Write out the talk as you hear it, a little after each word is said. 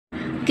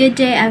Good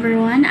day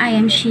everyone, I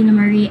am Sheena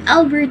Marie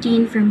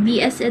Albertine from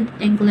BS Ed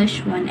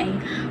English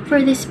 1A.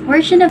 For this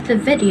portion of the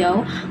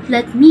video,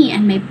 let me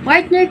and my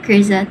partner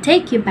Kriza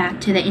take you back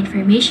to the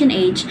information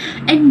age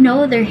and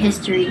know their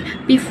history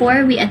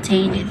before we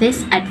attain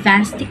this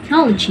advanced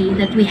technology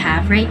that we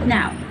have right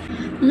now.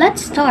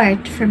 Let's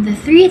start from the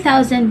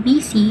 3000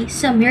 BC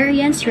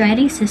Sumerians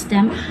writing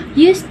system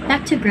used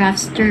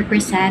pictographs to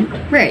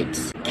represent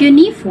words.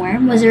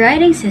 Cuneiform was a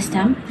writing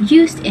system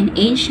used in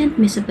ancient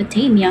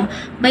Mesopotamia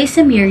by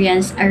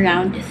Sumerians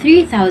around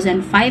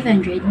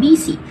 3500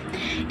 BC.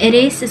 It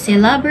is a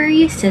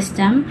syllabary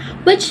system,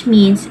 which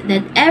means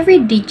that every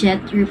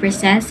digit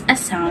represents a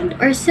sound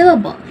or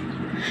syllable.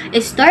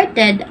 It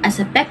started as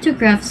a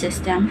pictograph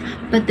system,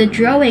 but the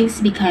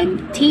drawings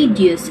became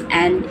tedious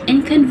and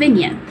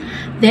inconvenient.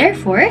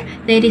 Therefore,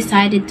 they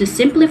decided to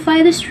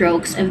simplify the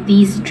strokes of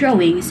these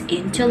drawings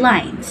into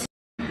lines.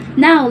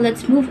 Now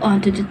let's move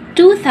on to the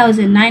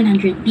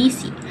 2900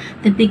 BC,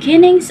 the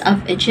beginnings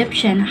of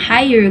Egyptian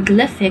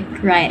hieroglyphic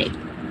writing.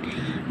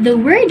 The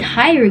word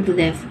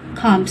hieroglyph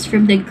comes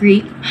from the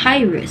Greek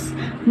hieros,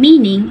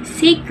 meaning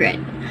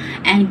sacred,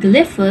 and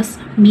glyphos,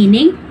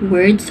 meaning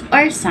words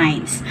or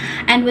signs,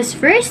 and was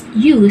first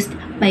used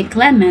by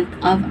Clement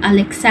of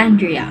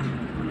Alexandria.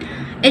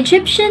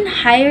 Egyptian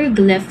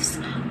hieroglyphs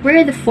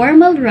were the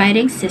formal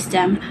writing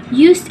system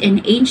used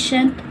in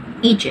ancient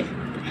Egypt,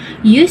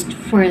 used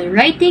for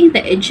writing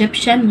the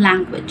Egyptian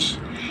language.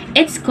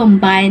 Its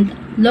combined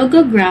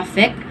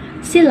logographic,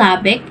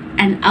 syllabic,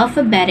 and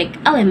alphabetic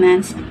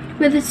elements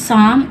with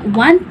some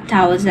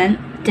 1,000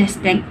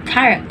 distinct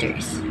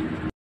characters.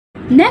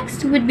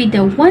 Next would be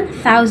the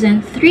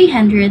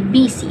 1300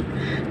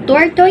 BC.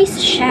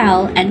 Tortoise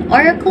shell and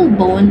oracle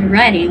bone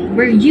writing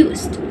were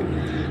used.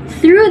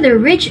 Through the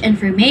rich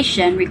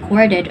information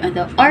recorded on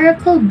the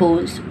oracle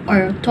bones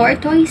or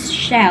tortoise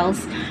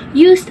shells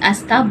used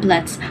as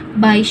tablets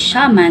by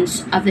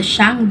shamans of the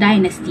Shang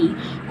dynasty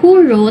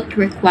who wrote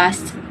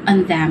requests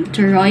on them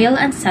to royal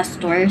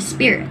ancestor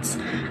spirits,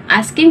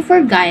 asking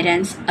for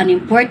guidance on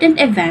important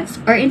events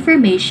or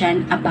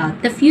information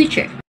about the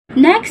future.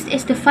 Next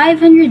is the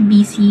 500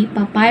 BC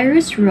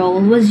papyrus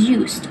roll was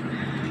used.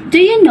 Do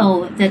you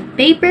know that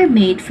paper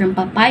made from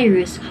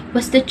papyrus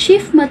was the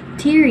chief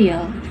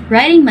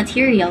writing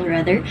material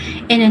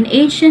in an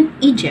ancient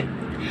Egypt?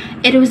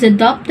 It was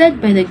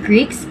adopted by the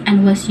Greeks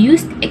and was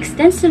used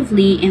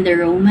extensively in the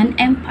Roman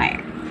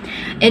Empire.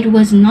 It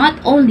was not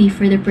only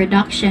for the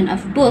production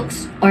of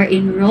books or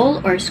in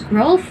roll or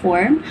scroll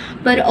form,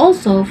 but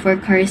also for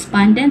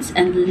correspondence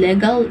and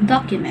legal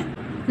documents.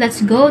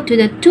 Let's go to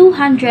the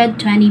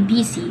 220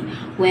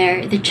 BC,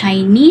 where the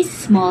Chinese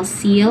small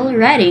seal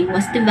writing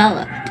was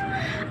developed.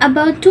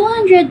 About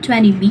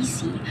 220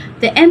 BC,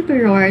 the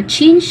Emperor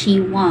Qin Shi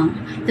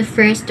Huang, the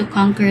first to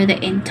conquer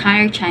the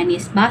entire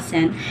Chinese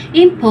basin,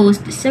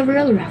 imposed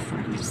several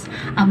reforms.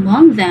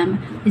 Among them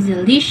is the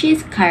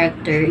Lichess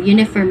character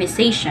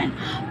uniformization,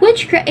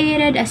 which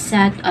created a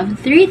set of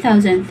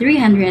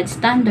 3,300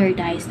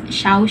 standardized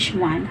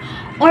Shaoxuan,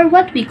 or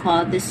what we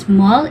call the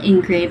small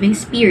engraving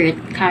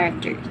spirit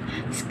characters.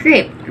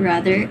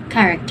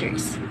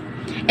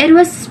 It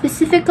was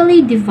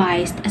specifically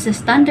devised as a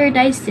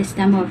standardized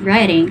system of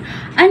writing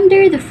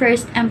under the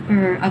first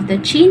emperor of the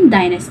Qin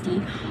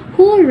dynasty,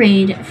 who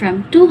reigned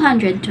from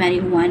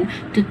 221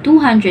 to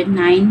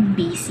 209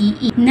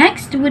 BCE.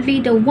 Next would be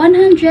the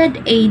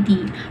 100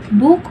 AD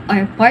book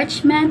or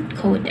parchment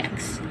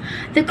codex.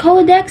 The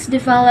codex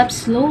developed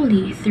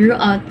slowly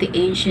throughout the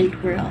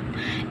ancient world.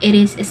 It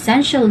is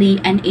essentially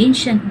an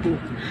ancient book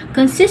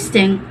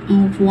consisting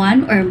of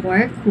one or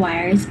more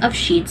quires of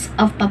sheets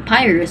of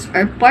papyrus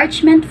or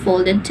parchment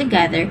folded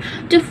together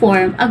to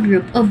form a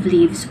group of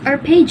leaves or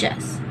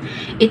pages.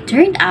 It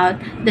turned out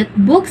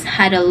that books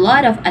had a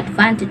lot of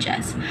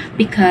advantages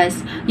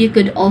because you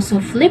could also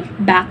flip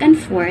back and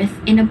forth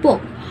in a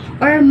book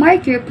or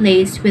mark your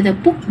place with a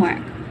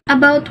bookmark.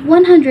 About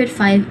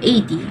 105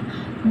 AD,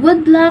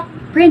 woodblock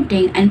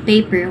printing and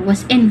paper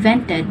was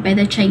invented by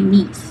the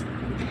Chinese.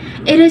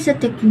 It is a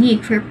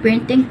technique for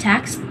printing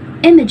text,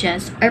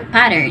 images, or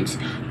patterns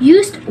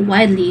used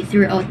widely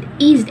throughout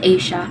East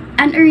Asia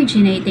and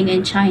originating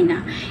in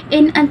China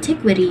in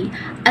antiquity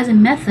as a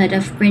method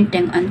of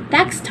printing on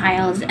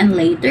textiles and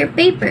later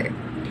paper.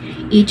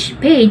 Each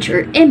page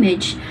or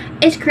image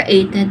is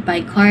created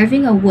by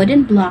carving a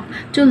wooden block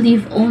to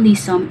leave only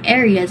some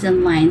areas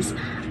and lines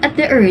at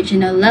the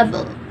original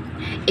level.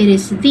 It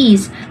is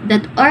these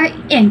that are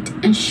inked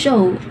and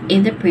show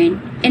in the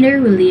print in a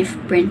relief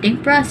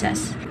printing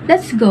process.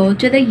 Let's go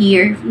to the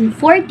year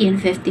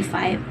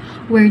 1455,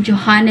 where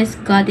Johannes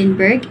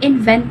Gutenberg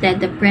invented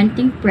the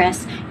printing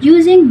press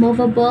using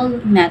movable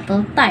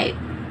metal type.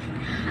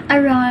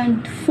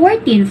 Around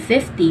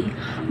 1450,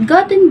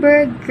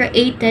 Gutenberg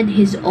created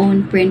his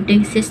own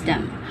printing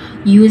system,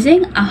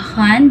 using a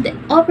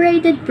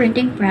hand-operated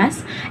printing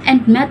press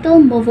and metal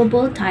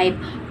movable type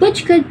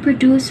which could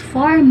produce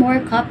far more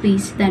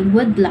copies than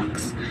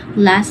woodblocks,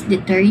 less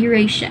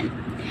deterioration.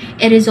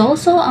 It is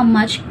also a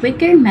much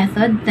quicker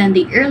method than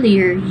the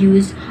earlier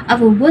use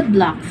of a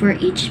woodblock for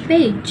each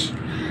page.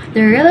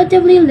 The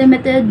relatively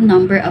limited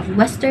number of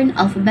Western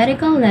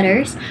alphabetical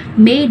letters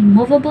made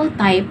movable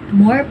type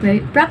more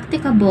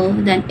practicable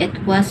than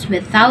it was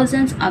with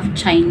thousands of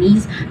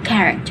Chinese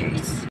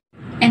characters.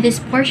 In this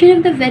portion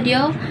of the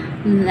video,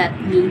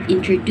 let me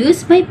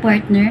introduce my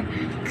partner,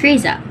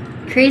 Kriza.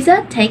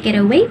 Kriza, take it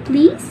away,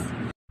 please.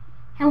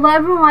 Hello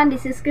everyone,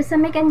 this is Krisa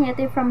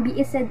Mecanyete from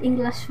BSED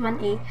English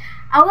 1A.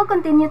 I will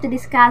continue to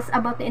discuss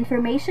about the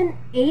information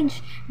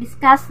age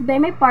discussed by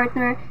my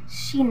partner,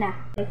 Sheena.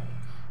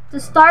 To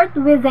start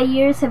with the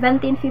year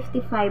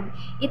 1755,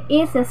 it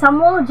is the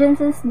Samuel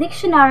Johnson's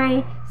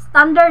Dictionary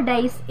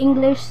Standardized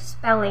English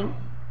Spelling.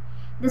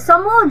 The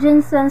Samuel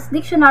Johnson's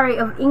Dictionary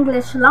of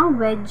English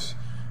Language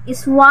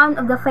is one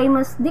of the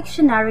famous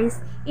dictionaries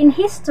in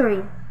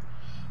history.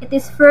 It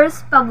is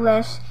first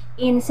published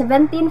in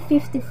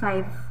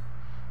 1755.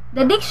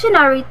 The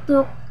dictionary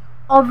took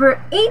over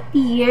 80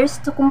 years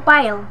to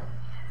compile,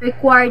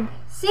 required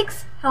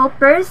 6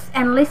 helpers,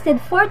 and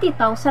listed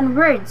 40,000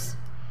 words.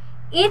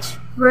 Each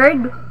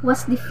word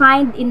was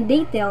defined in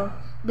detail,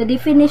 the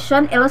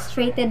definition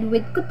illustrated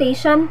with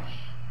quotation,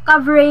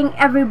 covering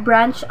every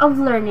branch of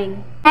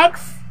learning.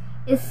 Next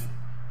is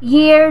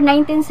year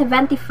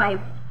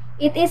 1975.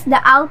 It is the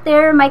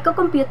Altair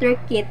microcomputer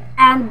kit,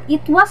 and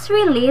it was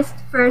released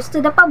first to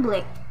the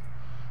public.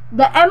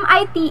 The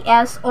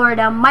MITS, or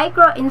the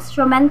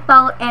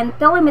Micro-Instrumental and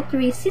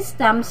Telemetry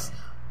Systems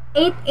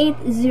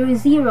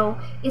 8800,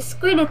 is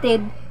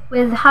credited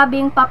with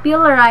having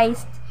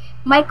popularized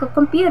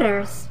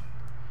microcomputers.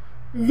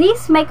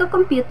 This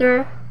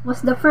microcomputer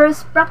was the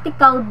first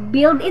practical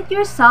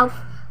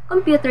build-it-yourself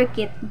computer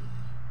kit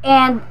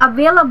and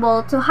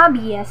available to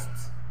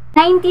hobbyists.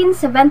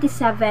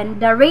 1977,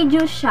 the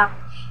Radio Shack.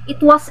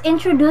 It was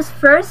introduced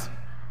first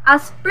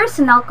as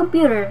personal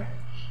computer.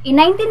 In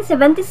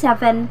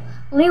 1977,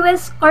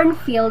 Lewis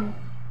Cornfield,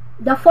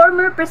 the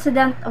former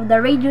president of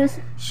the Radio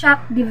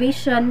Shack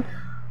division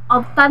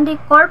of Tandy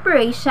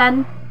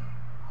Corporation,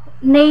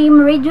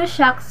 named Radio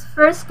Shack's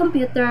first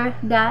computer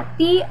the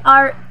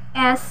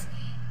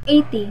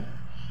TRS-80.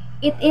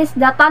 It is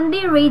the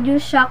Tandy Radio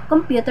Shack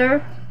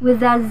computer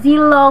with the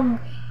Zilog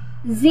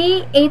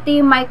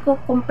Z80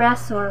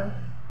 microcompressor.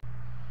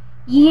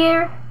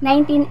 Year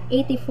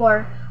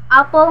 1984,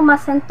 Apple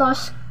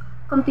Macintosh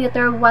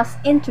computer was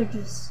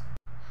introduced.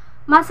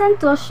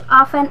 Macintosh,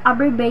 often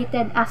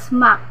abbreviated as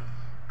Mac,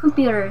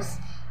 computers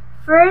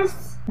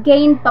first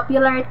gained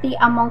popularity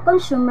among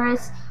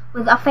consumers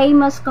with a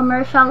famous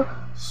commercial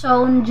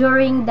shown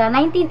during the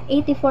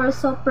 1984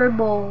 Super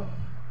Bowl.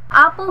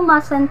 Apple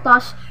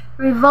Macintosh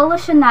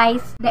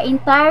revolutionized the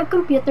entire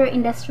computer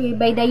industry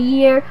by the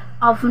year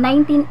of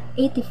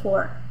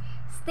 1984.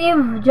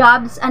 Steve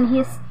Jobs and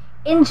his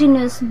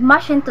ingenious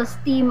Macintosh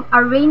team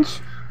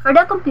arranged for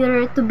the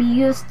computer to be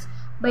used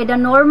by the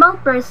normal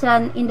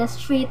person in the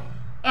street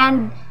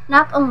and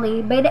not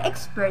only by the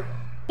expert.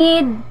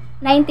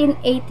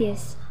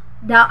 Mid-1980s,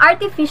 the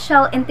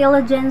artificial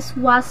intelligence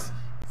was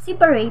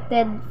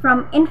separated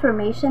from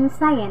information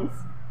science.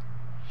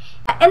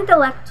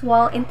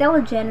 Intellectual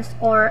intelligence,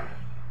 or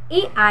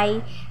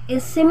AI,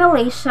 is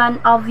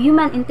simulation of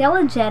human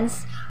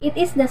intelligence. It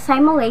is the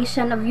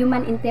simulation of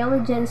human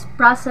intelligence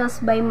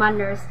processed by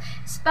manners,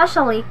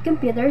 especially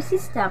computer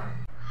system.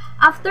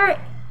 After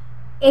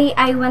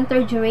AI went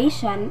through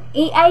duration,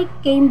 AI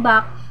came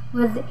back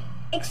with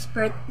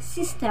expert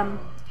system.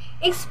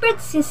 Expert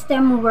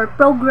systems were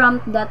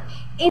programmed that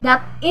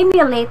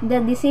emulate the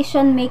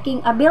decision-making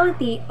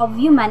ability of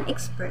human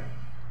expert.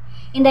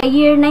 In the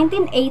year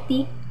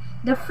 1980,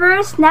 the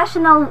first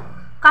National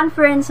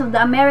Conference of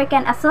the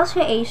American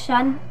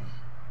Association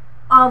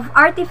of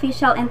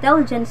Artificial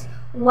Intelligence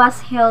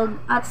was held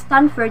at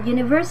Stanford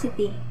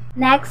University.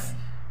 Next,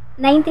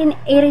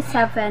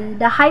 1987,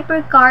 the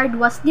HyperCard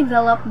was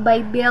developed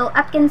by Bill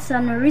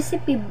Atkinson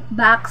Recipe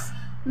Box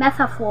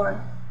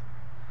Metaphor.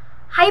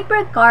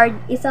 HyperCard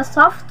is a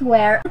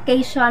software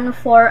application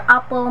for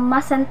Apple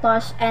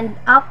Macintosh and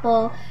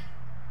Apple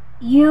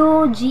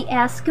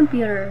UGS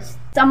computers.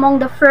 It's among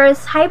the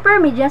first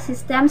hypermedia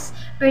systems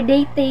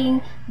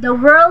predating the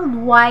World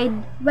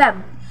Wide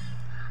Web.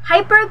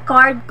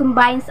 HyperCard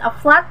combines a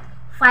flat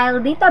file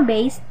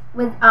database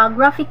with a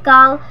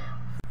graphical,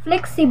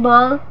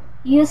 flexible,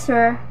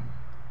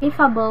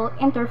 user-readable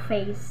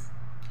interface.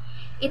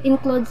 It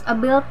includes a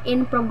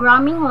built-in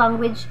programming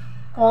language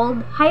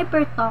called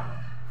HyperTalk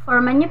for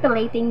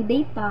manipulating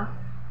data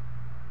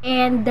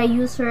and the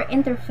user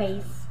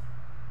interface.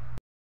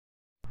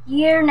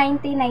 Year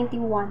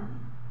 1991.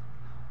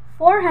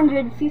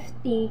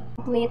 450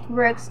 complete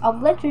works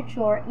of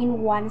literature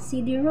in one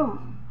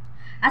CD-ROM.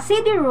 A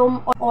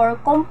CD-ROM, or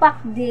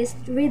compact disc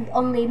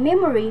read-only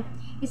memory,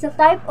 is a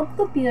type of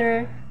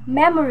computer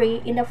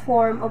memory in the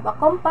form of a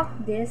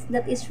compact disc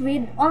that is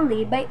read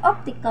only by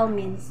optical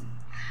means.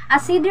 A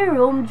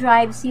CD-ROM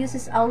drive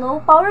uses a low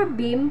power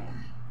beam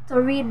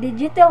to read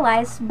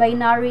digitalized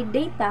binary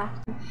data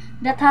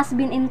that has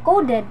been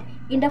encoded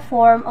in the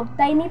form of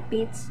tiny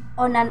bits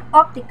on an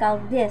optical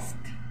disc.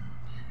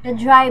 The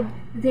drive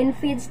then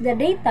feeds the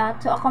data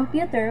to a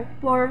computer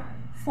for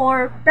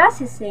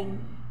processing.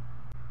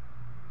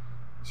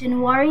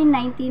 January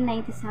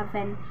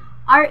 1997.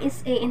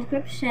 RSA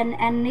encryption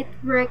and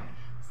network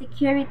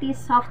security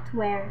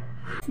software.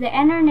 The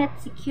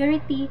Internet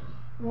Security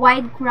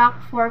Wide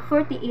Crack for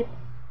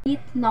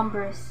 48-bit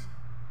numbers.